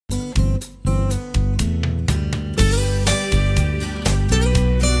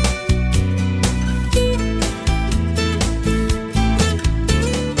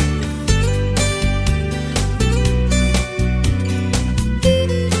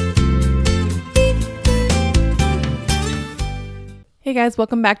Hey guys,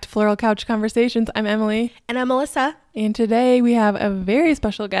 welcome back to Floral Couch Conversations. I'm Emily. And I'm Melissa. And today we have a very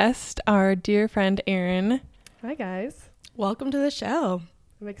special guest, our dear friend Erin. Hi guys. Welcome to the show.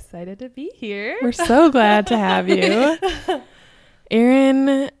 I'm excited to be here. We're so glad to have you.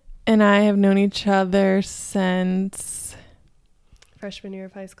 Erin and I have known each other since Freshman year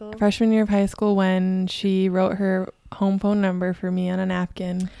of high school. When she wrote her home phone number for me on a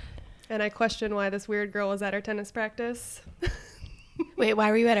napkin. And I questioned why this weird girl was at our tennis practice. Wait, why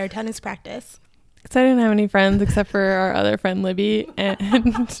were you at our tennis practice? Because I didn't have any friends except for our other friend Libby,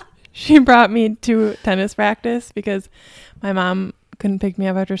 and she brought me to tennis practice because my mom couldn't pick me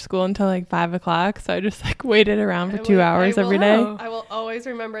up after school until like 5 o'clock, so I just like waited around for 2 hours every day. I will always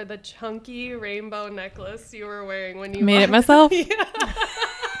remember the chunky rainbow necklace you were wearing when you made it myself. Yeah.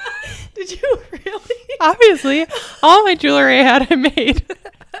 Did you really? Obviously, all my jewelry I made.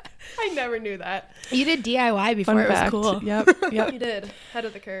 I never knew that. You did DIY before Fun Oh, it was fact. cool. Yep. You did. Head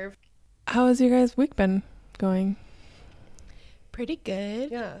of the curve. How has your guys' week been going? Pretty good.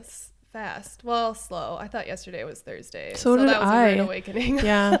 Yes. Fast. Well, slow. I thought yesterday was Thursday. So did that was I. a rude awakening.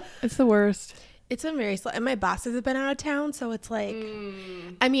 Yeah, it's the worst. It's been very slow. And my bosses have been out of town, so it's like,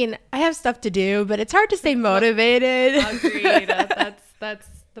 I mean, I have stuff to do, but it's hard to stay motivated. Agreed. That's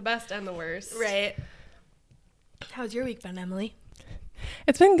the best and the worst. Right. How's your week been, Emily?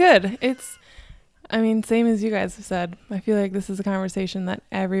 It's been good. Same as you guys have said. I feel like this is a conversation that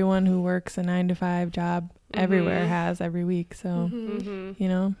everyone who works a 9-to-5 job everywhere has every week. So,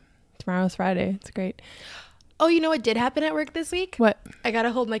 tomorrow's Friday. It's great. Oh, you know what did happen at work this week? What? I got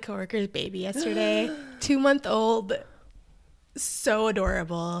to hold my coworker's baby yesterday. 2-month-old. So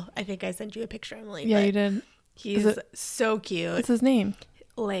adorable. I think I sent you a picture, Emily. Yeah, you did. He's so cute. What's his name?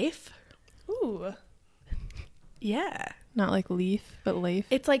 Leif. Ooh. Yeah. Not like Leaf, but Leif.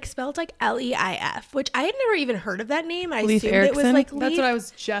 It's like spelled like Leif, which I had never even heard of that name. I Leif assumed it was Erikson? like That's Leif. what I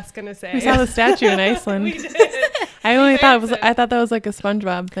was just gonna say. We saw the statue in Iceland. We did. I thought that was like a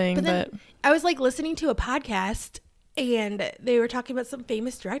SpongeBob thing, But but then I was like listening to a podcast and they were talking about some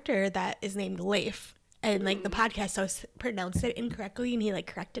famous director that is named Leif. And like the podcast host pronounced it incorrectly and he like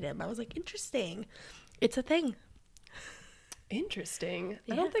corrected him. I was like, interesting. It's a thing. Interesting.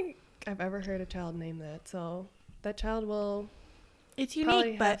 Yeah. I don't think I've ever heard a child name that, so that child will It's probably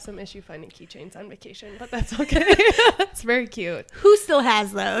unique, have but some issue finding keychains on vacation, but that's okay. It's very cute. who still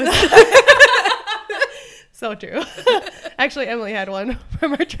has those? So true. Actually, Emily had one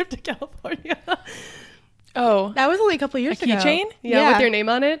from our trip to California. oh, That was only a couple a years ago. keychain? Yeah, with your name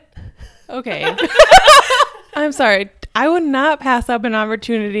on it. Okay. I'm sorry. I would not pass up an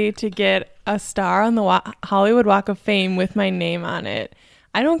opportunity to get a star on the Hollywood Walk of Fame with my name on it.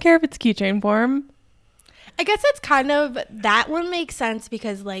 I don't care if it's keychain form. I guess it's kind of, that one makes sense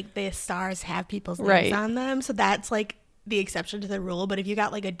because like the stars have people's names Right. on them. So that's like the exception to the rule. But if you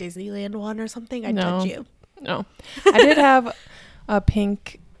got like a Disneyland one or something, I'd No. judge you. No. I did have a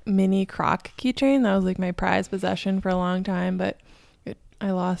pink mini croc keychain. That was like my prized possession for a long time, but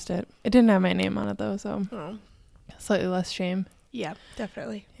I lost it. It didn't have my name on it though, so Oh. slightly less shame. Yeah,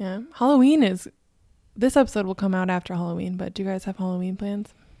 definitely. Yeah. This episode will come out after Halloween, but do you guys have Halloween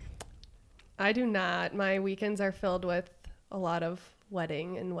plans? I do not. My weekends are filled with a lot of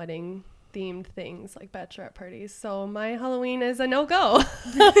wedding themed things like bachelorette parties. So my Halloween is a no-go.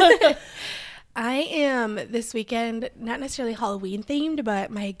 I am this weekend, not necessarily Halloween themed, but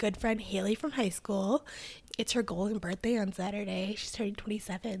my good friend Haley from high school, it's her golden birthday on Saturday. She's turning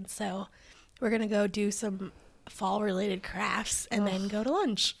 27. So we're going to go do some fall related crafts and then go to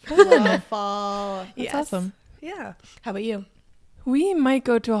lunch. Love fall. That's Yes. awesome. Yeah. How about you? We might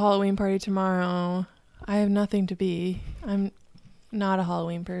go to a Halloween party tomorrow. I have nothing to be. I'm not a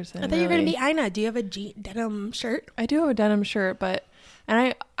Halloween person. I thought you were going to really. be Ina. Do you have a denim shirt? I do have a denim shirt,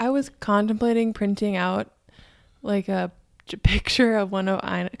 and I was contemplating printing out like a picture of one of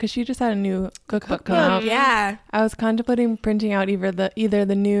Ina because she just had a new cookbook come out. Yeah. I was contemplating printing out either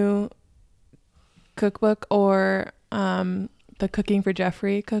the new cookbook or the Cooking for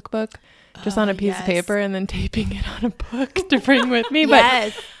Jeffrey cookbook just on a piece of paper and then taping it on a book to bring with me.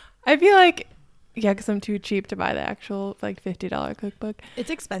 Yes. But I feel like, yeah, because I'm too cheap to buy the actual like $50 cookbook. It's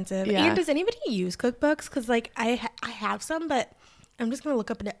expensive. Yeah. And does anybody use cookbooks? Because like I have some, but I'm just going to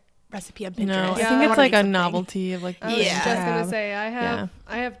look up a recipe on Pinterest. No, I Yeah. think I it's wanna like make a something. novelty of like I was Yeah. just gonna have. say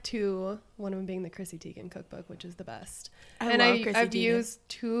I have two. One of them being the Chrissy Teigen cookbook, which is the best. I and love Chrissy I've Teigen. used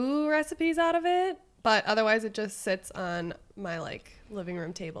 2 recipes out of it, but otherwise it just sits on my like living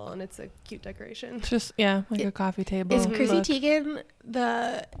room table and it's a cute decoration. It's just like a coffee table. Is Chrissy book. Teigen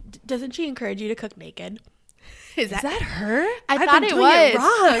doesn't she encourage you to cook naked? Is that her? I I've thought been it doing was.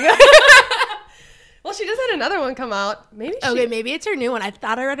 wrong. Well, she just had another one come out. Maybe it's her new one. I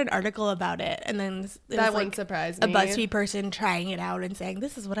thought I read an article about it, and then that wouldn't surprise me. A BuzzFeed person trying it out and saying,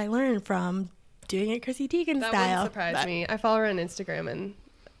 "This is what I learned from doing it Chrissy Teigen style." That wouldn't surprise me. I follow her on Instagram, and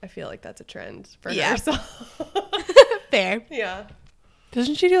I feel like that's a trend for her. So. Fair. Yeah.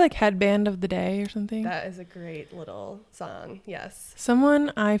 Doesn't she do like Headband of the Day or something? That is a great little song. Yes.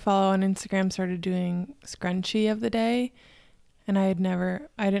 Someone I follow on Instagram started doing Scrunchie of the Day, and I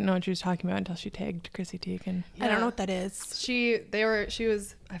didn't know what she was talking about until she tagged Chrissy Teigen. Yeah. I don't know what that is.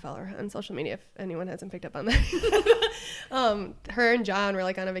 I follow her on social media if anyone hasn't picked up on that. Her and John were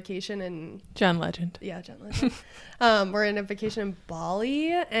like on a vacation in John Legend. Yeah, John Legend. We're in a vacation in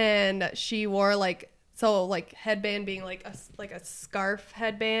Bali, and she wore headband being like a scarf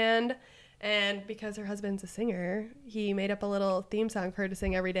headband, and because her husband's a singer, he made up a little theme song for her to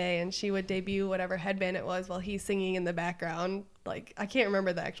sing every day, and she would debut whatever headband it was while he's singing in the background. Like, I can't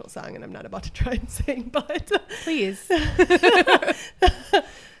remember the actual song, and I'm not about to try and sing, but please.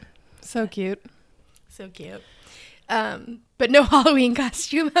 So cute. But no Halloween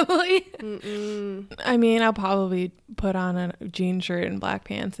costume, Emily. I mean, I'll probably put on a jean shirt and black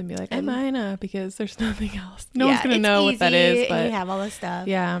pants and be like, I'm Ina, because there's nothing else. No one's going to know what that is. But you have all this stuff.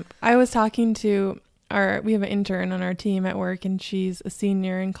 Yeah. I was talking to we have an intern on our team at work, and she's a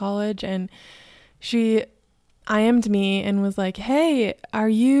senior in college, and she IM'd me and was like, hey, are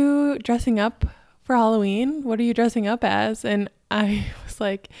you dressing up for Halloween? What are you dressing up as? And I was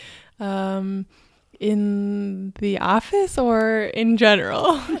like, in the office or in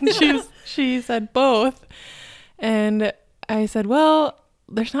general? She said both. And I said, well,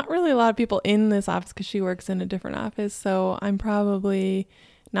 there's not really a lot of people in this office because she works in a different office, so I'm probably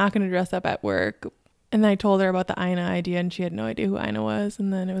not going to dress up at work. And then I told her about the Ina idea, and she had no idea who Ina was,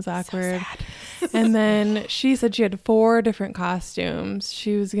 and then it was awkward. So and then she said she had 4 different costumes.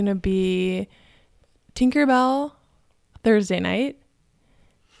 She was going to be Tinkerbell Thursday night,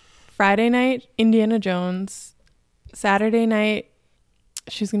 Friday night, Indiana Jones. Saturday night,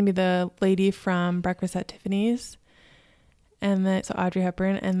 she's going to be the lady from Breakfast at Tiffany's. And then, so Audrey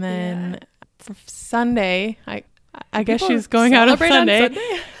Hepburn. And then for Sunday, I guess she's going out on Sunday.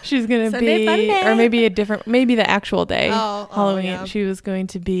 She's going to be, Funday. Or maybe maybe the actual day, Halloween. Yeah. She was going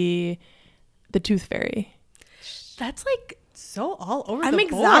to be the Tooth Fairy. That's like so all over I'm the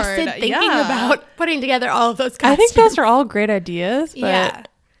board. I'm exhausted thinking about putting together all of those costumes. I think those are all great ideas, but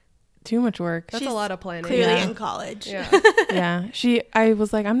too much work. That's a lot of planning. Clearly in college. Yeah. I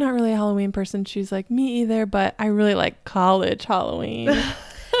was like, I'm not really a Halloween person. She's like, me either, but I really like college Halloween.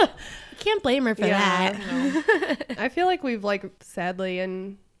 Can't blame her for that. No. I feel like we've sadly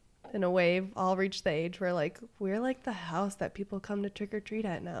in a way all reached the age where we're like the house that people come to trick or treat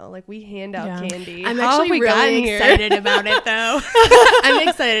at now. Like, we hand out candy. I'm actually really excited about it though. I'm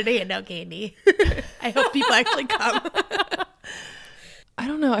excited to hand out candy. I hope people actually come. I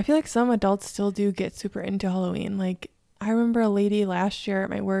don't know. I feel like some adults still do get super into Halloween. Like, I remember a lady last year at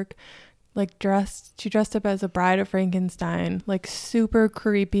my work, she dressed up as a bride of Frankenstein, super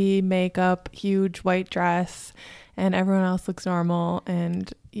creepy makeup, huge white dress, and everyone else looks normal.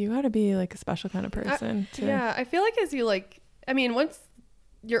 And you got to be a special kind of person. I feel like as you once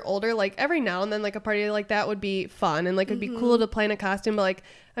you're older, every now and then a party like that would be fun and it'd be cool to plan a costume. But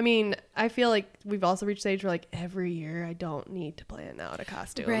I feel like we've also reached the age where every year I don't need to plan out a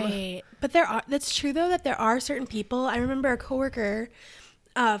costume. Right. But that's true though, that there are certain people. I remember a coworker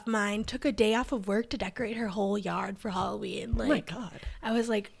of mine took a day off of work to decorate her whole yard for Halloween. Oh my God. I was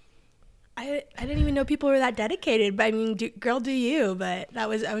like, I didn't even know people were that dedicated. But I mean, girl, do you? But I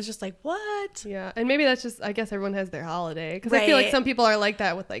was just like, what? Yeah, and maybe that's just, I guess everyone has their holiday, because I feel like some people are like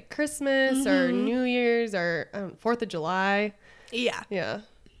that with Christmas or New Year's or 4th of July. Yeah.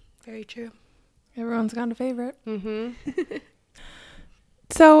 Very true. Everyone's got a favorite.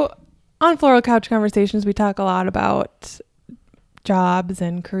 So on Floral Couch Conversations, we talk a lot about jobs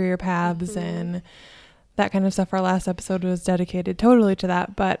and career paths and that kind of stuff. Our last episode was dedicated totally to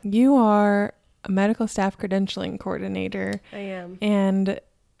that, but you are a medical staff credentialing coordinator. I am. And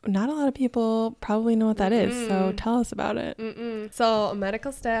not a lot of people probably know what that is, so tell us about it. So a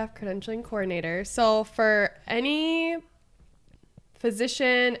medical staff credentialing coordinator. So for any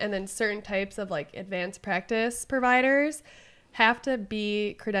physician and then certain types of advanced practice providers have to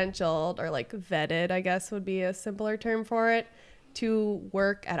be credentialed or vetted, I guess would be a simpler term for it, to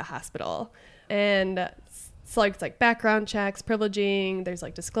work at a hospital. And so it's background checks, privileging, there's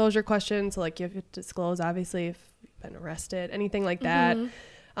disclosure questions, so you have to disclose obviously if you've been arrested, anything like that.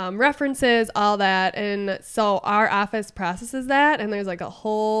 References, all that. And so our office processes that, and there's a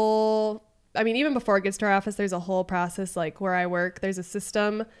whole, even before it gets to our office, there's a whole process where I work, there's a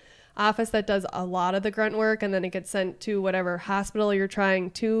system office that does a lot of the grunt work, and then it gets sent to whatever hospital you're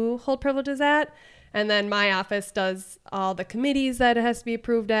trying to hold privileges at. And then my office does all the committees that it has to be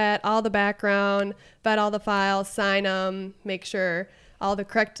approved at, all the background, vet all the files, sign them, make sure all the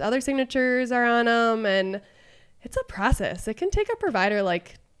correct other signatures are on them. And it's a process. It can take a provider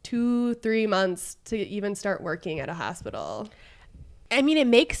like 2-3 months to even start working at a hospital. I mean, it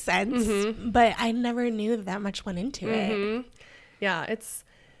makes sense, but I never knew that much went into it. Yeah,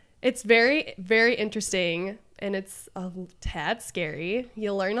 it's very, very interesting, and it's a tad scary.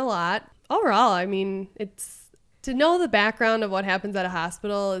 You learn a lot. Overall, I mean, it's to know the background of what happens at a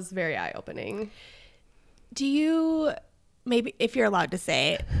hospital is very eye-opening. Do you, maybe if you're allowed to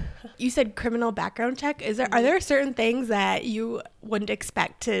say, you said criminal background check. Are there certain things that you wouldn't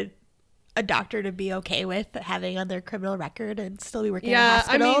expect a doctor to be okay with having on their criminal record and still be working at a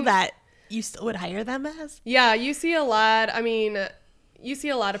hospital that you still would hire them as? Yeah, you see a lot. I mean, you see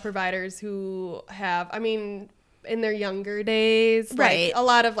a lot of providers who have, I mean, in their younger days, right? Like a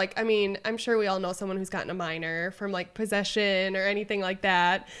lot of like, I mean, I'm sure we all know someone who's gotten a minor from like possession or anything like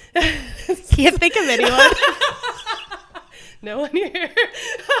that. Can't think of anyone. No one here.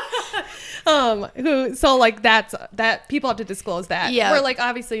 So like that people have to disclose that. Yeah. Where like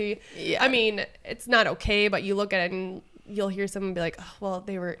obviously, yeah. I mean, it's not okay, but you look at it and you'll hear someone be like, oh, well,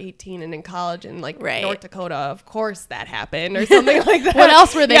 they were 18 and in college in like North Dakota. Of course that happened or something like that. What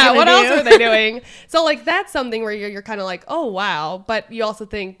else were they doing? What else were they doing? So like that's something where you're kind of like, oh, wow. But you also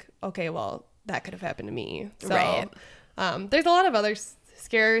think, okay, well, that could have happened to me. So there's a lot of other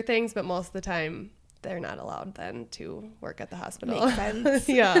scary things, but most of the time they're not allowed then to work at the hospital. Makes sense.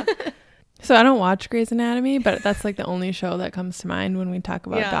 Yeah. So I don't watch Grey's Anatomy, but that's like the only show that comes to mind when we talk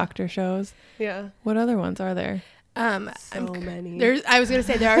about doctor shows. Yeah. What other ones are there? So many. I was gonna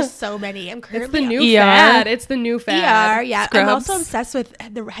say there are so many. I'm currently It's the new fad. It's the new fad. ER, yeah. Scrubs. I'm also obsessed with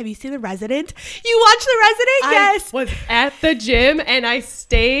have you seen The Resident? You watched The Resident? Yes. I was at the gym and I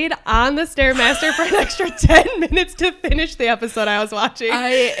stayed on the Stairmaster for an extra 10 minutes to finish the episode I was watching. I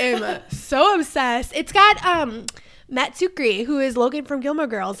am so obsessed. It's got Matt Sukri, who is Logan from Gilmore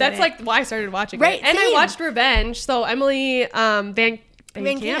Girls. That's like why I started watching right, it. And same. I watched Revenge. So Emily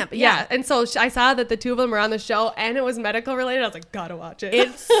Van Camp. Yeah. And so I saw that the two of them were on the show and it was medical related. I was like, gotta watch it.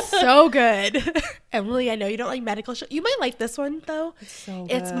 It's so good. Emily, I know you don't like medical shows. You might like this one though. It's so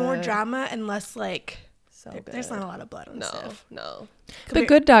good. It's more drama and less like good. There's not a lot of blood on stuff. No. The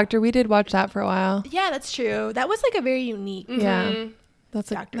Good Doctor. We did watch that for a while. Yeah, that's true. That was like a very unique Yeah. That's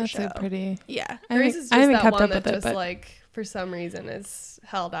doctor show. a pretty. Yeah. Grace is just I haven't that kept one up that with just it, but like for some reason is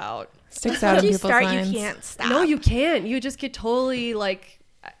held out. Sticks out in Once you people's start, minds. you can't stop. No, you can't. You just get totally like,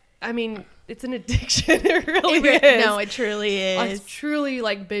 I mean, it's an addiction. It really is. No, it truly is. It's truly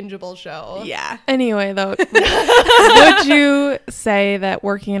like bingeable show. Yeah. Anyway, though, would you say that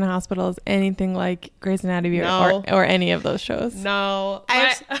working in a hospital is anything like Grey's Anatomy or any of those shows? No,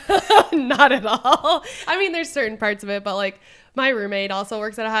 not at all. I mean, there's certain parts of it, but like my roommate also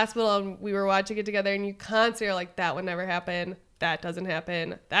works at a hospital and we were watching it together and you constantly are like, that would never happen. That doesn't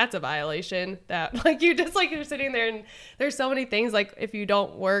happen. That's a violation. That like you just like you're sitting there and there's so many things like if you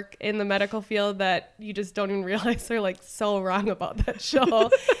don't work in the medical field that you just don't even realize they're like so wrong about that show.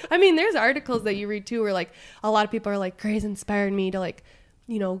 I mean, there's articles that you read too where like a lot of people are like, Grey's inspired me to like,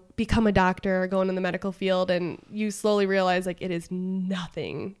 you know, become a doctor or go into the medical field, and you slowly realize like it is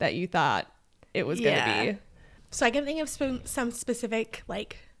nothing that you thought it was gonna be. So I can think of some specific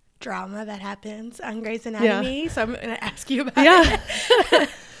like drama that happens on Grey's Anatomy. So I'm gonna ask you about it.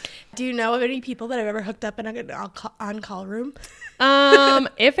 Do you know of any people that have ever hooked up in an on-call room?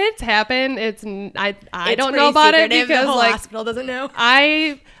 If it's happened, it's don't know about it because the whole like hospital doesn't know.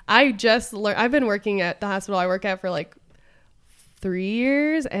 I just learned. I've been working at the hospital I work at for like 3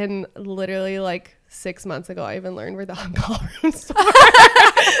 years, and literally like 6 months ago I even learned where the on-call rooms were.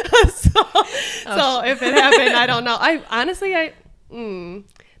 so if it happened, I don't know. I honestly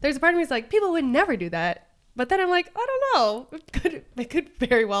there's a part of me that's like, people would never do that. But then I'm like, I don't know. It could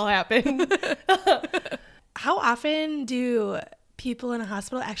very well happen. How often do people in a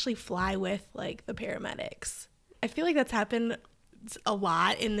hospital actually fly with like the paramedics? I feel like that's happened a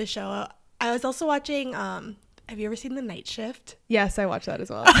lot in the show. I was also watching, have you ever seen The Night Shift? Yes, I watched that as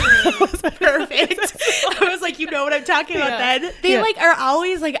well. Perfect. I was like, you know what I'm talking about then. They like are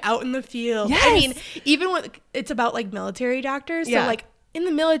always like out in the field. Yes. I mean, even when it's about like military doctors. So like in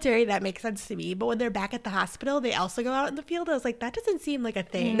the military, that makes sense to me. But when they're back at the hospital, they also go out in the field. I was like, that doesn't seem like a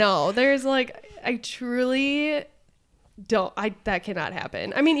thing. No, there's like, I truly don't, that cannot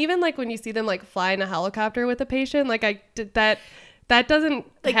happen. I mean, even like when you see them like fly in a helicopter with a patient, like I did that that doesn't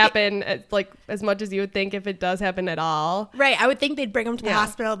happen as much as you would think if it does happen at all. Right. I would think they'd bring them to the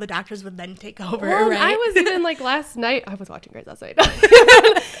hospital. The doctors would then take over. Well, right? I was even last night. I was watching Grey's last night.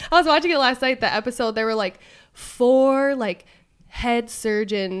 I was watching it last night. The episode, there were 4 head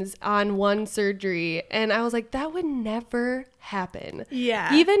surgeons on one surgery, and I was like, that would never happen.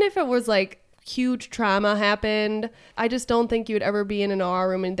 Yeah. Even if it was huge trauma happened, I just don't think you would ever be in an OR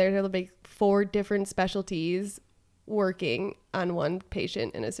room and there'll be 4 different specialties working on one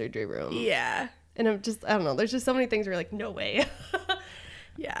patient in a surgery room. Yeah. And I don't know. There's just so many things where you're like, no way.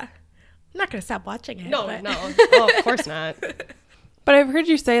 Yeah. I'm not going to stop watching it. No. Oh, of course not. But I've heard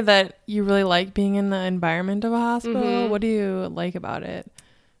you say that you really like being in the environment of a hospital. Mm-hmm. What do you like about it?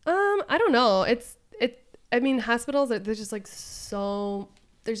 I don't know. I mean, hospitals, there's just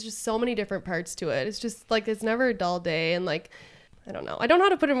there's just so many different parts to it. It's just it's never a dull day. And I don't know. I don't know how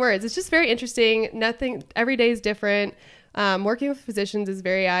to put it in words. It's just very interesting. Every day is different. Working with physicians is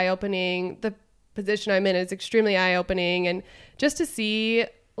very eye-opening. The position I'm in is extremely eye-opening. And just to see,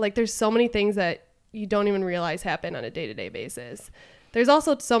 there's so many things that you don't even realize happen on a day-to-day basis. There's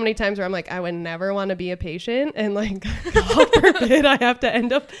also so many times where I'm I would never want to be a patient. And God forbid I have to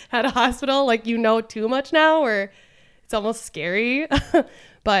end up at a hospital. Too much now, or it's almost scary.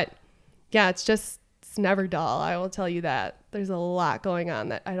 But yeah, it's never dull. I will tell you that. There's a lot going on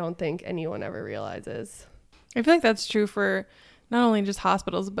that I don't think anyone ever realizes. I feel like that's true for not only just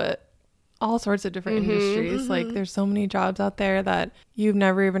hospitals, but all sorts of different industries. Mm-hmm. There's so many jobs out there that you've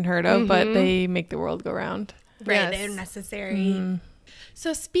never even heard of, but they make the world go round. Right. Yes. They're necessary. Mm.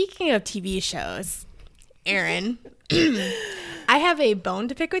 So speaking of TV shows, Erin, I have a bone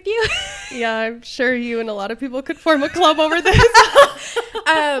to pick with you. Yeah, I'm sure you and a lot of people could form a club over this.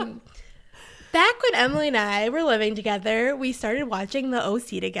 Back when Emily and I were living together, we started watching the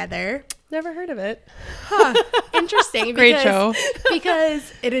OC together. Never heard of it. Huh. Interesting. Great show.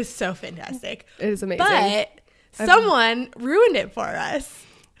 Because it is so fantastic. It is amazing. But someone ruined it for us.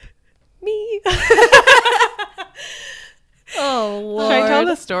 Me. Oh, Lord. Should I tell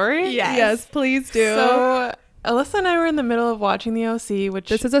the story? Yes, please do. So Alyssa and I were in the middle of watching the OC, which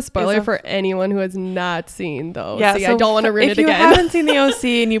this is a spoiler for anyone who has not seen the OC. Yeah, so I don't want to ruin it again. If you haven't seen the OC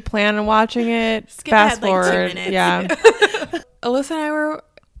and you plan on watching it, fast forward. 2 minutes. Yeah. Alyssa and I were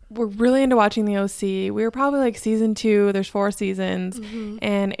really into watching the OC. We were probably season 2. There's 4 seasons. Mm-hmm.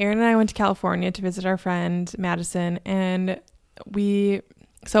 And Erin and I went to California to visit our friend Madison, and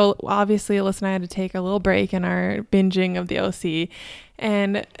so obviously Alyssa and I had to take a little break in our binging of the OC,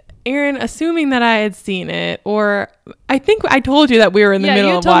 and Erin, assuming that I had seen it, or I think I told you that we were in the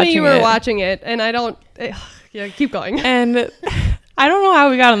middle of watching it. Yeah, you told me you were watching it, and I don't... Yeah, keep going. And I don't know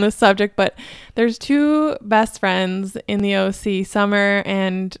how we got on this subject, but there's 2 best friends in the OC, Summer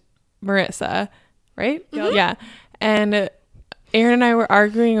and Marissa, right? Mm-hmm. Yeah. And Erin and I were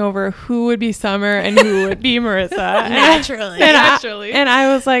arguing over who would be Summer and who would be Marissa. Naturally. And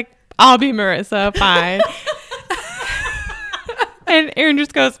I was like, I'll be Marissa, fine. And Erin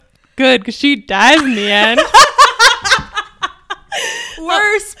just goes, good, because she dies in the end.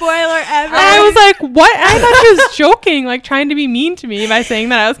 Worst spoiler ever. And I was like, what? I thought she was joking, trying to be mean to me by saying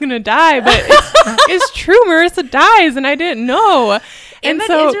that I was going to die. But it's true, Marissa dies, and I didn't know. And that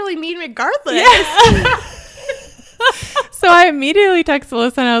is really mean regardless. Yeah. So I immediately texted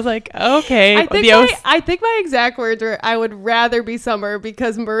Alyssa and I was like, okay. I think my exact words were, I would rather be Summer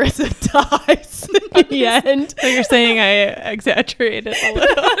because Marissa dies in the end. So you're saying I exaggerated a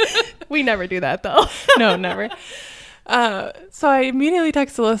little. We never do that though. No, never. So I immediately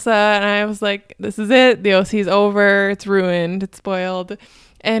texted Alyssa and I was like, this is it. The OC's over. It's ruined. It's spoiled.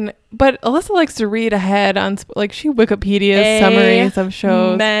 But Alyssa likes to read ahead on she Wikipedia summaries of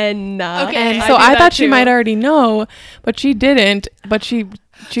shows. Okay, and so I thought she might already know, but she didn't. But she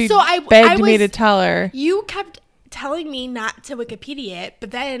begged me to tell her. You kept telling me not to Wikipedia it, but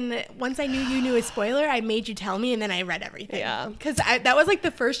then once I knew you knew a spoiler, I made you tell me, and then I read everything. Yeah, because that was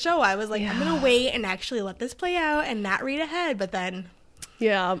the first show. I was like, I'm gonna wait and actually let this play out and not read ahead. But then,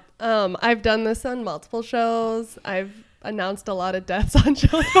 yeah, I've done this on multiple shows. I've announced a lot of deaths on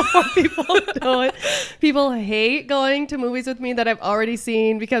shows before people know it. People hate going to movies with me that I've already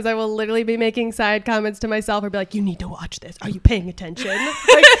seen because I will literally be making side comments to myself or be like, you need to watch this. Are you paying attention?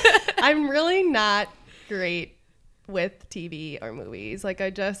 I'm really not great with TV or movies. I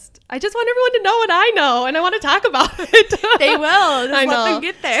just want everyone to know what I know, and I want to talk about it. They will. Just let them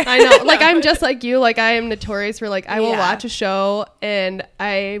get there. I know. I'm just like you. I am notorious for I will watch a show and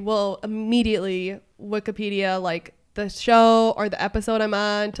I will immediately Wikipedia the show or the episode I'm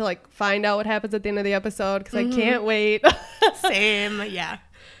on to find out what happens at the end of the episode because I can't wait. Same. Yeah.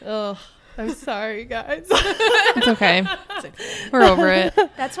 Oh, I'm sorry, guys. It's okay. We're over it.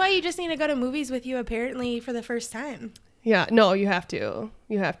 That's why you just need to go to movies with you, apparently, for the first time. Yeah, no, you have to.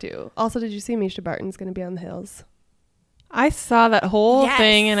 You have to. Also, did you see Misha Barton's going to be on The Hills? I saw that whole Yes.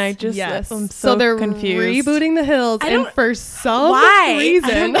 thing and I just I'm so they're confused. rebooting The Hills, and for some Why? reason,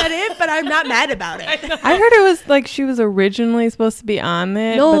 I don't get it, but I'm not mad about it. I heard it was like she was originally supposed to be on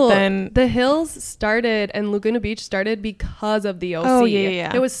it, no, but then The Hills started and Laguna Beach started because of the OC. Oh,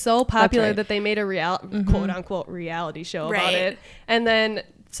 yeah. It was so popular right. that they made a quote unquote reality show about Right. it. And then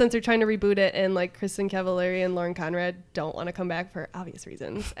since they're trying to reboot it, and like Kristen Cavallari and Lauren Conrad don't want to come back for obvious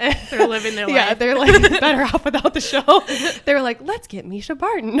reasons. They're living their Yeah, life. they're like better off without the show. They were like, let's get Misha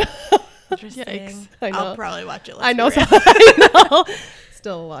Barton. Interesting. Yikes. I know. I'll probably watch it. I know. So. I know.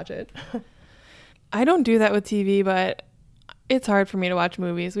 Still watch it. I don't do that with TV, but it's hard for me to watch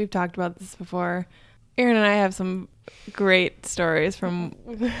movies. We've talked about this before. Erin and I have some great stories from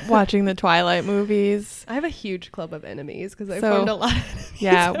watching the Twilight movies. I have a huge club of enemies because I So, formed a lot of enemies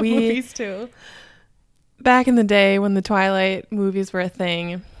yeah, at we- movies too. Back in the day when the Twilight movies were a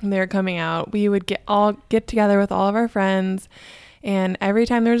thing, and they were coming out, we would get together with all of our friends, and every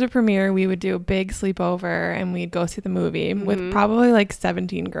time there was a premiere, we would do a big sleepover and we'd go see the movie with probably like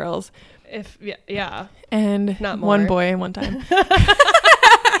 17 girls Yeah. and Not one more. boy one time.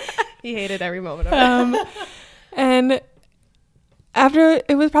 He hated every moment of it. And after,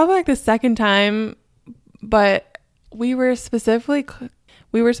 it was probably like the second time, but we were specifically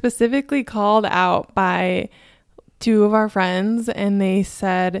called out by two of our friends, and they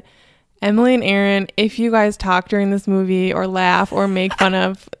said, Emily and Erin, if you guys talk during this movie or laugh or make fun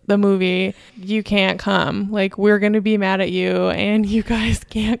of the movie, you can't come. Like, we're going to be mad at you and you guys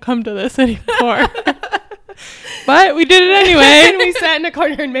can't come to this anymore. But we did it anyway. And we sat in a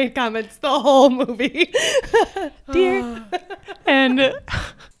corner and made comments the whole movie. Dear. And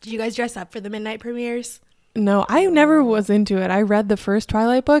Did you guys dress up for the midnight premieres? no, I never was into it. I read the first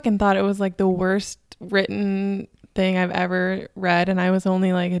Twilight book and thought it was like the worst written thing I've ever read. And I was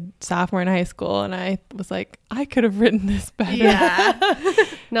only like a sophomore in high school. And I was like, I could have written this better. Yeah.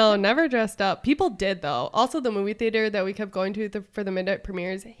 No, never dressed up. People did, though. Also, the movie theater that we kept going to for the midnight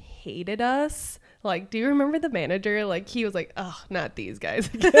premieres hated us. Like, do you remember the manager? Like, he was like, oh, not these guys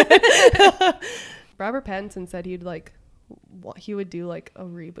again. Robert Pattinson said he would do like a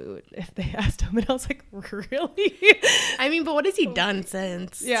reboot if they asked him. And I was like, really? I mean, but what has he done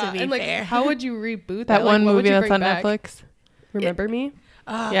since? Yeah. To be And like, fair. how would you reboot That that? one Like, what would movie you that's bring on back? Netflix. Remember Me?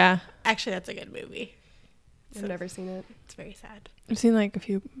 Yeah. Actually, that's a good movie. I've never seen it. It's very sad. I've seen like a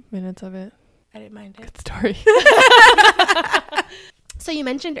few minutes of it. I didn't mind it. Good story. So you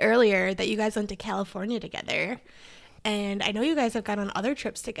mentioned earlier that you guys went to California together, and I know you guys have gone on other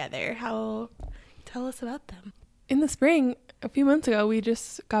trips together. Tell us about them. In the spring, a few months ago, we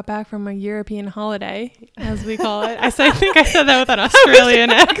just got back from a European holiday, as we call it. I think I said that with an Australian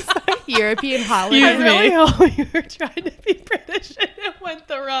accent. European holiday. I really hope you were trying to be British and it went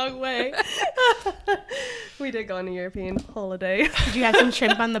the wrong way. We did go on a European holiday. Did you have some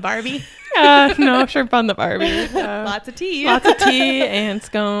shrimp on the Barbie? No, shrimp on the Barbie. Lots of tea. Lots of tea and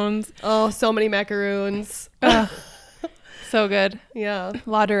scones. Oh, so many macaroons. So good. Yeah.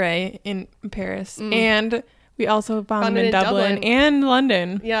 La Durée in Paris. And we also found Found them it in in Dublin Dublin. and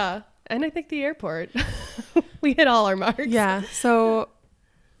London. Yeah. And I think the airport. We hit all our marks. Yeah. So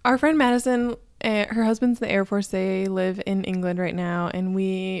our friend Madison, her husband's in the Air Force. They live in England right now. And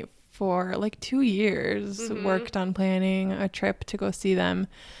we, for like 2 years, worked on planning a trip to go see them.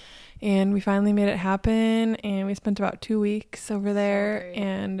 And we finally made it happen. And we spent about 2 weeks over there. great.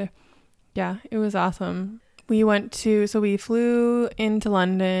 And yeah, it was awesome. We flew into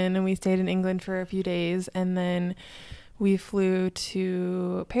London and we stayed in England for a few days. And then we flew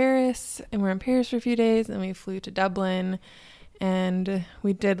to Paris and we're in Paris for a few days. And we flew to Dublin and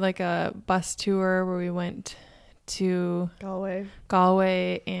we did like a bus tour where we went to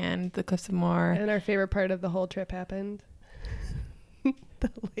Galway and the Cliffs of Moher. And our favorite part of the whole trip happened. The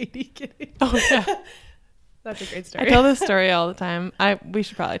lady getting. Oh yeah. That's a great I story. tell this story all the time. We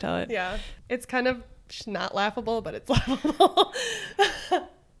should probably tell it. Yeah. It's kind of not laughable, but it's laughable.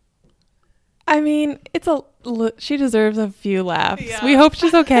 I mean, she deserves a few laughs. Yeah. We hope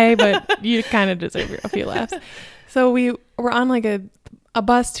she's okay, but you kind of deserve a few laughs. So we were on like a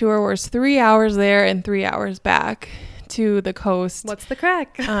bus tour where it's 3 hours there and 3 hours back to the coast. What's the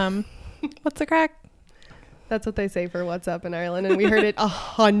crack? What's the crack? That's what they say for what's up in Ireland, and we heard it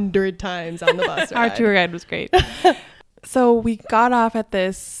 100 times on the bus ride. Our tour guide was great. So we got off at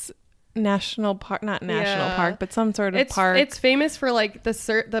this national park, not national park, but some sort of park. It's famous for like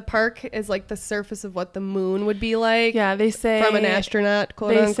the park is like the surface of what the moon would be like. Yeah, they say from an astronaut. Quote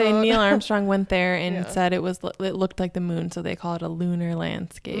they unquote. say Neil Armstrong went there and said it looked like the moon, so they call it a lunar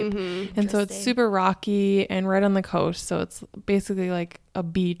landscape. And so it's super rocky and right on the coast, so it's basically like a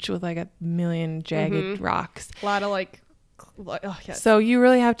beach with like a million jagged rocks. A lot of like. So you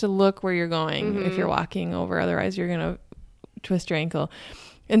really have to look where you're going if you're walking over, otherwise you're gonna twist your ankle.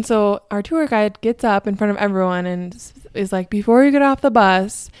 And so our tour guide gets up in front of everyone and is like, before you get off the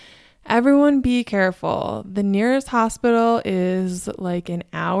bus, everyone be careful. The nearest hospital is like an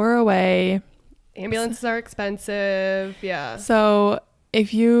hour away. Ambulances are expensive. Yeah. So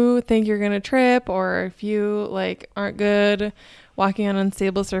if you think you're going to trip, or if you like aren't good walking on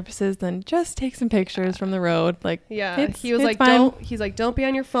unstable surfaces, then just take some pictures from the road. Like, he was like, fine. don't be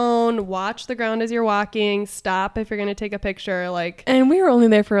on your phone. Watch the ground as you're walking. Stop if you're going to take a picture. Like, and we were only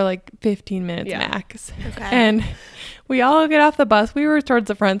there for like 15 minutes max. Okay. And we all get off the bus. We were towards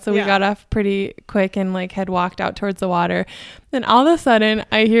the front, so we got off pretty quick and like had walked out towards the water. Then all of a sudden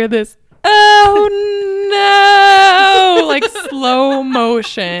I hear this, oh no, like slow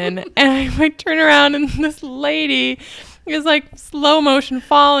motion. And I like turn around and this lady is like slow motion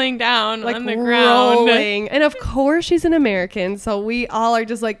falling down like on the ground. Rolling. And of course she's an American, so we all are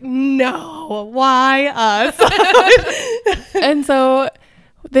just like, no, why us? And so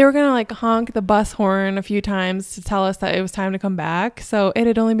they were gonna like honk the bus horn a few times to tell us that it was time to come back. So it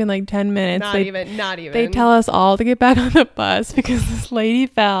had only been like 10 minutes. Not even. They tell us all to get back on the bus because this lady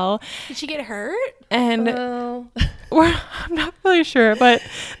fell. Did she get hurt? And I'm not really sure, but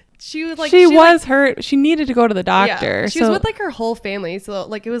she was like, she was hurt. She needed to go to the doctor. Yeah, she was with like her whole family. So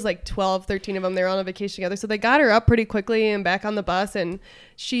like it was like 12, 13 of them. They were on a vacation together. So they got her up pretty quickly and back on the bus, and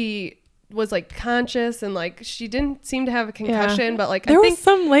she was like conscious and like she didn't seem to have a concussion, but like there was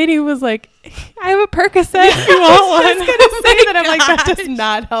some lady who was like, I have a Percocet if you want one. I was gonna say that. I'm like, that does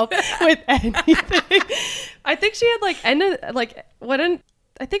not help with anything. I think she had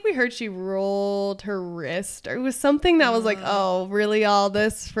I think we heard she rolled her wrist, or it was something that was like, oh, really, all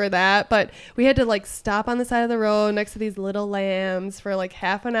this for that? But we had to like stop on the side of the road next to these little lambs for like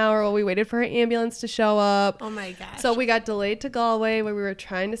half an hour while we waited for her ambulance to show up. Oh my gosh. So we got delayed to Galway, where we were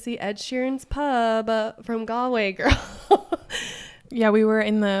trying to see Ed Sheeran's pub from Galway Girl. Yeah, we were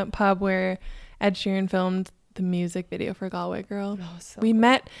in the pub where Ed Sheeran filmed the music video for Galway Girl. Oh, so we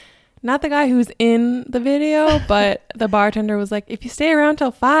met not the guy who's in the video, but the bartender was like, if you stay around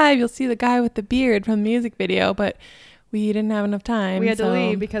till 5, you'll see the guy with the beard from the music video. But we didn't have enough time. We had to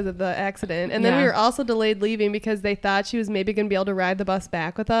leave because of the accident. And then we were also delayed leaving because they thought she was maybe going to be able to ride the bus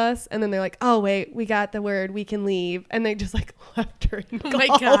back with us. And then they're like, oh, wait, we got the word. We can leave. And they just like left her in Galway.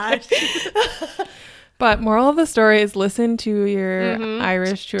 Oh my gosh. But moral of the story is listen to your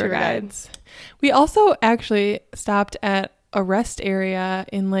Irish tour guides. We also actually stopped at a rest area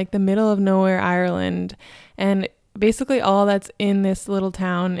in like the middle of nowhere, Ireland, and basically all that's in this little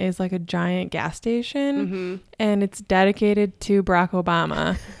town is like a giant gas station, and it's dedicated to Barack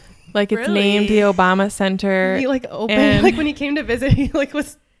Obama. Like it's named the Obama Center. He like opened, like when he came to visit, he like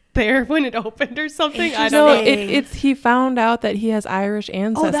was there when it opened or something. I don't know. It's he found out that he has Irish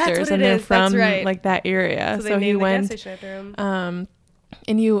ancestors and they're from like that area, so he went. The gas station after him.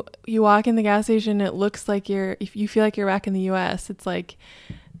 And you walk in the gas station, it looks like you feel like you're back in the US. It's like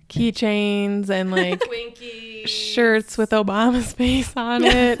keychains and like Twinkies, shirts with Obama's face on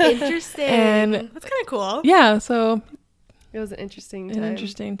it. Interesting. And that's kind of cool. Yeah, so it was an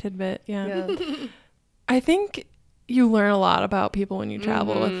interesting tidbit. Yeah. I think you learn a lot about people when you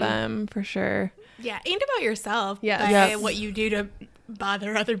travel with them, for sure. Yeah, and about yourself. Yeah. By what you do to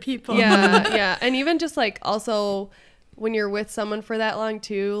bother other people. Yeah. And even just like also when you're with someone for that long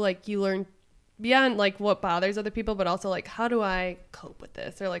too, like you learn beyond like what bothers other people, but also like, how do I cope with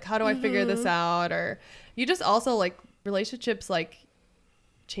this? Or like, how do I figure this out? Or you just also like relationships like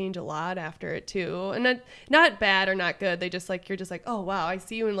change a lot after it too. And not bad or not good. They just like, you're just like, oh wow, I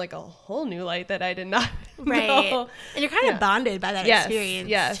see you in like a whole new light that I did not know. And you're kind of bonded by that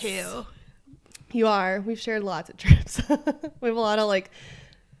experience too. You are. We've shared lots of trips. We have a lot of like,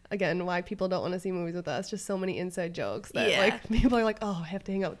 again, why people don't want to see movies with us. Just so many inside jokes that like people are like, oh, I have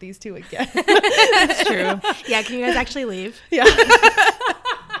to hang out with these two again. That's true. Yeah, can you guys actually leave? Yeah.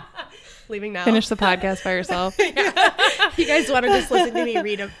 Leaving now. Finish the podcast by yourself. You guys want to just listen to me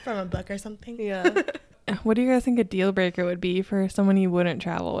read from a book or something? Yeah. What do you guys think a deal breaker would be for someone you wouldn't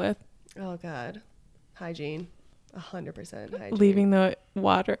travel with? Oh, God. Hygiene. 100% hygiene. Leaving the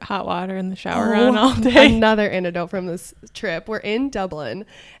hot water in the shower on all day. Another anecdote from this trip. We're in Dublin,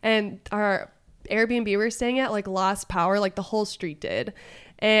 and our Airbnb we were staying at like lost power, like the whole street did.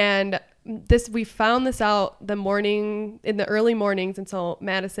 And we found this out in the early mornings, and so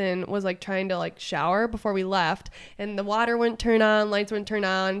Madison was like trying to like shower before we left, and the water wouldn't turn on, lights wouldn't turn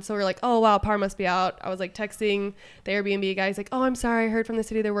on, so we're like, oh wow, power must be out. I was like texting the Airbnb guys like, oh, I'm sorry, I heard from the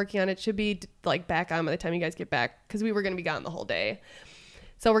city they're working on it, should be like back on by the time you guys get back, because we were going to be gone the whole day.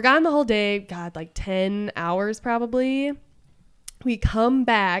 So we're gone the whole day, God, like 10 hours probably. We come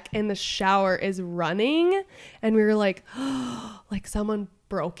back and the shower is running, and we were like, oh, like someone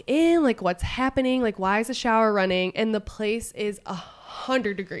broke in, like what's happening, like why is the shower running? And the place is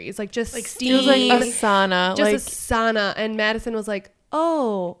 100 degrees, like just like steam. It was like a sauna, just like a sauna. And Madison was like,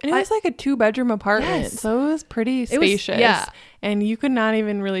 oh, and it was like a 2-bedroom apartment, yes. So it was pretty spacious. And you could not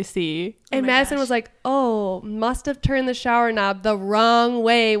even really see. And Madison was like, oh, must have turned the shower knob the wrong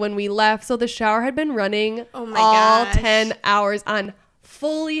way when we left. So the shower had been running all 10 hours on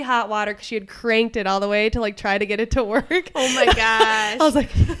fully hot water because she had cranked it all the way to like try to get it to work. Oh my gosh. I was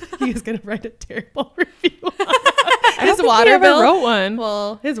like, he was going to write a terrible review on his water bill. Wrote one.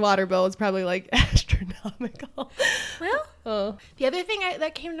 Well, his water bill was probably like astronomical. Well, the other thing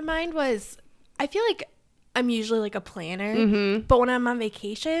that came to mind was I feel like I'm usually like a planner, but when I'm on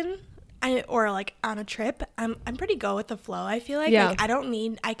vacation or like on a trip, I'm pretty go with the flow. I feel like, like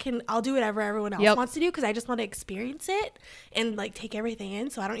I'll do whatever everyone else wants to do because I just want to experience it and like take everything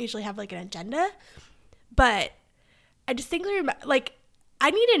in. So I don't usually have like an agenda, but I distinctly remember like I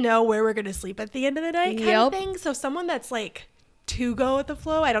need to know where we're going to sleep at the end of the night kind of thing. So someone that's like to go with the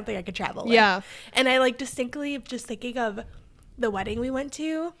flow, I don't think I could travel with. Yeah. And I like distinctly just thinking of the wedding we went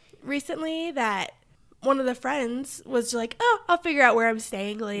to recently that one of the friends was like, oh, I'll figure out where I'm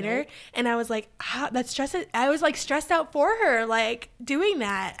staying later. Nope. And I was like, that's stressed. I was like stressed out for her, like doing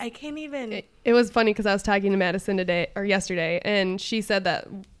that. I can't even. It was funny because I was talking to Madison yesterday, and she said that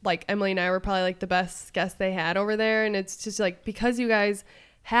like Emily and I were probably like the best guests they had over there. And it's just like, because you guys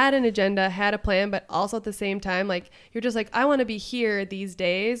had an agenda, had a plan, but also at the same time, like you're just like, I want to be here these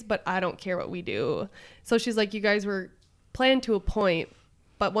days, but I don't care what we do. So she's like, you guys were planned to a point,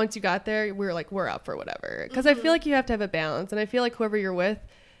 but once you got there, we were like, we're up for whatever. Because I feel like you have to have a balance. And I feel like whoever you're with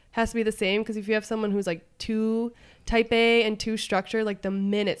has to be the same. Because if you have someone who's like too type A and too structured, like the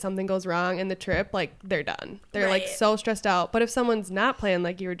minute something goes wrong in the trip, like they're done. They're like so stressed out. But if someone's not planned,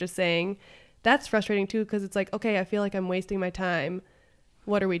 like you were just saying, that's frustrating too. Because it's like, okay, I feel like I'm wasting my time.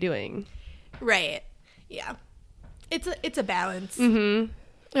 What are we doing? Right. Yeah. It's a balance. Mm-hmm.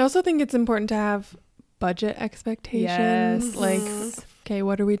 I also think it's important to have budget expectations. Yes. Like, okay,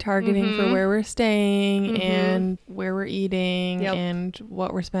 what are we targeting for where we're staying and where we're eating and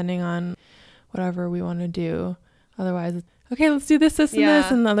what we're spending on whatever we want to do. Otherwise, it's, okay, let's do this, and this.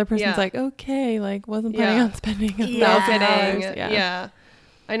 And the other person's like, okay, like wasn't planning on spending $1,000. Yeah.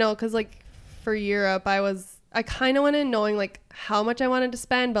 I know. Cause like for Europe, I kind of went in knowing like how much I wanted to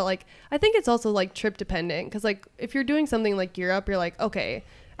spend, but like, I think it's also like trip dependent. Cause like if you're doing something like Europe, you're like, okay,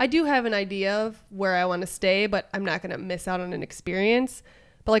 I do have an idea of where I want to stay, but I'm not going to miss out on an experience.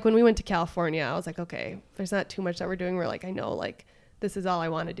 But like when we went to California, I was like, okay, there's not too much that we're doing. We're like, I know, like this is all I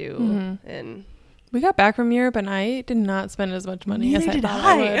want to do. And we got back from Europe and I did not spend as much money as I thought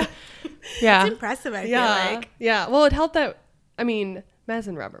I would. Yeah. It's impressive, I feel like. Yeah. Well, it helped that, I mean, Maz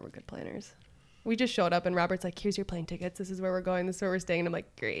and Robert were good planners. We just showed up and Robert's like, here's your plane tickets. This is where we're going. This is where we're staying. And I'm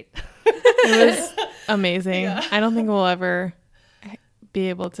like, great. It was amazing. Yeah. I don't think we'll ever be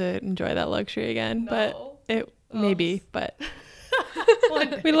able to enjoy that luxury again, but it maybe, but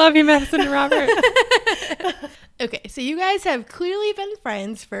we love you, Madison and Robert. Okay, so you guys have clearly been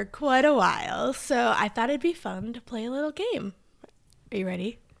friends for quite a while, so I thought it'd be fun to play a little game. Are you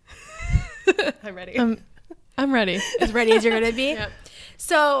ready? I'm ready. I'm ready. As ready as you're gonna be? Yep.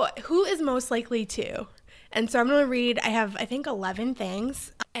 So who is most likely to? And so I'm gonna read, I have I think 11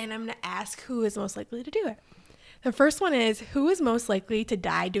 things, and I'm gonna ask who is most likely to do it. The first one is, who is most likely to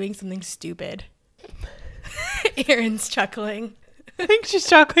die doing something stupid? Erin's chuckling. I think she's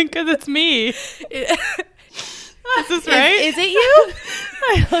chuckling because it's me. Is this right? Is it you?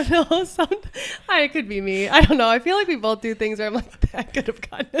 I don't know. It could be me. I don't know. I feel like we both do things where I'm like, that could have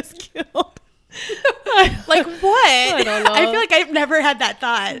gotten us killed. Like what? I don't know. I feel like I've never had that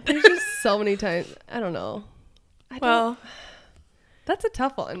thought. There's just so many times. I don't know. That's a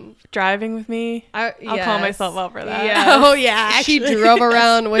tough one. Driving with me, I'll call myself out for that. Yes. Oh, yeah. Actually. She drove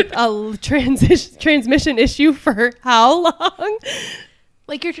around with a transmission issue for how long?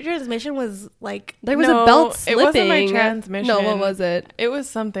 Like your transmission was like There was No, a belt it slipping. wasn't my transmission. No, what was it? It was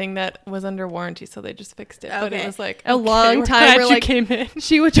something that was under warranty, so they just fixed it. But it Okay. was like A long we're time glad where, you like, came in.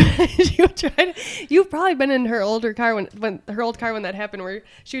 She would try. You've probably been in her older car when her old car when that happened, where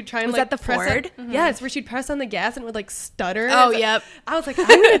she would try and Was like that the press Ford? on, Yes, where she'd press on the gas and it would like stutter. Oh, It's like- yep. I was like, I'm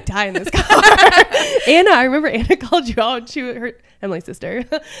gonna die in this car. Anna, I remember Anna called you out. Her Emily's sister.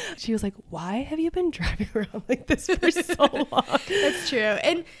 She was like, "Why have you been driving around like this for so long?" That's true.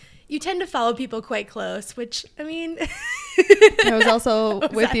 And you tend to follow people quite close, which I mean, I was also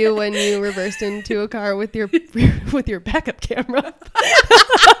with you when you reversed into a car with your backup camera.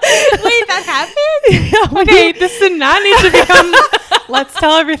 wait, that happened? Yeah, Okay, this did not need to become. Let's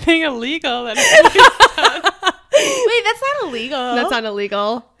tell everything illegal. That Wait, that's not illegal. That's not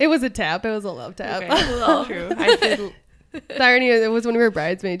illegal. It was a tap. It was a love tap. okay, Well. true. I did. The irony is, it was when we were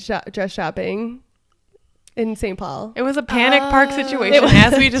bridesmaids dress shopping in St. Paul. It was a panic park situation,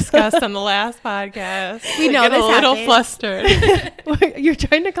 as we discussed on the last podcast. We know Get this a little happens. flustered. You're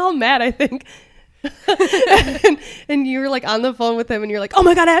trying to call Matt, I think. and you were like on the phone with him and you're like, "Oh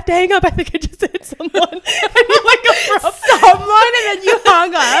my God, I have to hang up. I think I just hit someone." And you like abrupt Someone, and then you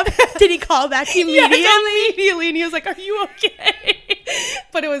hung up. Did he call back immediately? Yes, immediately. And he was like, "Are you okay?"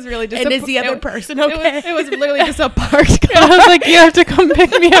 But it was really just And is the other person okay? It was literally just a parked I car. was like, you have to come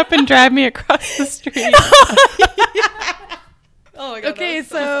pick me up and drive me across the street. Oh my God. Okay, Just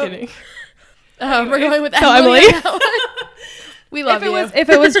so kidding. we're going with So, Emily. Emily. We love you. if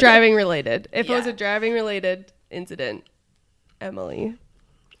it was driving related, if it was Yeah. a driving related incident, Emily.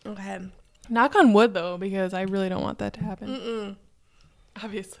 Okay. Knock on wood, though, because I really don't want that to happen. Mm-mm.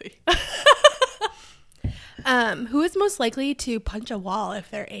 Obviously. Who is most likely to punch a wall if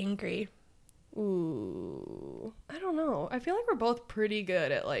they're angry? Ooh, I don't know. I feel like we're both pretty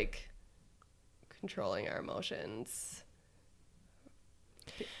good at like controlling our emotions.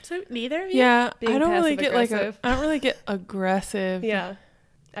 So neither of you? Yeah, Being I don't really get passive-aggressive. I don't really get aggressive. Yeah,